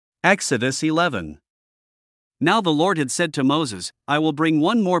Exodus 11. Now the Lord had said to Moses, I will bring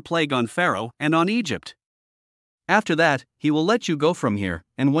one more plague on Pharaoh and on Egypt. After that, he will let you go from here,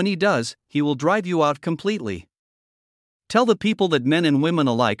 and when he does, he will drive you out completely. Tell the people that men and women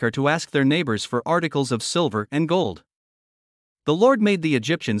alike are to ask their neighbors for articles of silver and gold. The Lord made the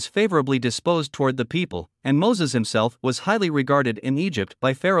Egyptians favorably disposed toward the people, and Moses himself was highly regarded in Egypt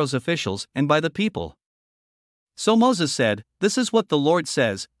by Pharaoh's officials and by the people. So Moses said, This is what the Lord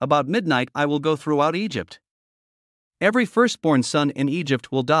says, about midnight I will go throughout Egypt. Every firstborn son in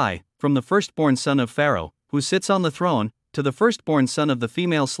Egypt will die, from the firstborn son of Pharaoh, who sits on the throne, to the firstborn son of the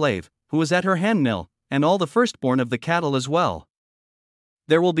female slave, who is at her handmill, and all the firstborn of the cattle as well.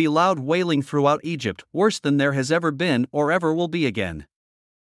 There will be loud wailing throughout Egypt, worse than there has ever been or ever will be again.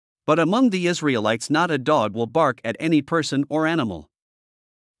 But among the Israelites not a dog will bark at any person or animal.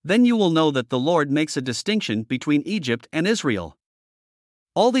 Then you will know that the Lord makes a distinction between Egypt and Israel.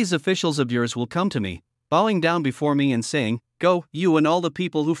 All these officials of yours will come to me, bowing down before me and saying, Go, you and all the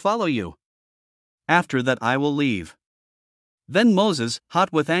people who follow you. After that I will leave. Then Moses,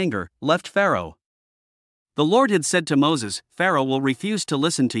 hot with anger, left Pharaoh. The Lord had said to Moses, Pharaoh will refuse to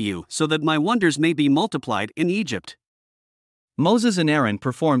listen to you so that my wonders may be multiplied in Egypt. Moses and Aaron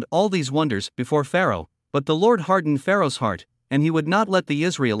performed all these wonders before Pharaoh, but the Lord hardened Pharaoh's heart, and he would not let the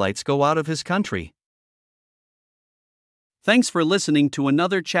Israelites go out of his country. Thanks for listening to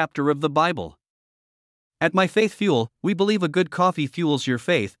another chapter of the Bible. At My Faith Fuel, we believe a good coffee fuels your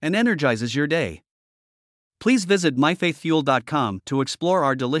faith and energizes your day. Please visit myfaithfuel.com to explore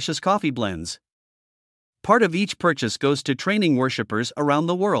our delicious coffee blends. Part of each purchase goes to training worshipers around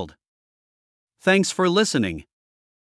the world. Thanks for listening.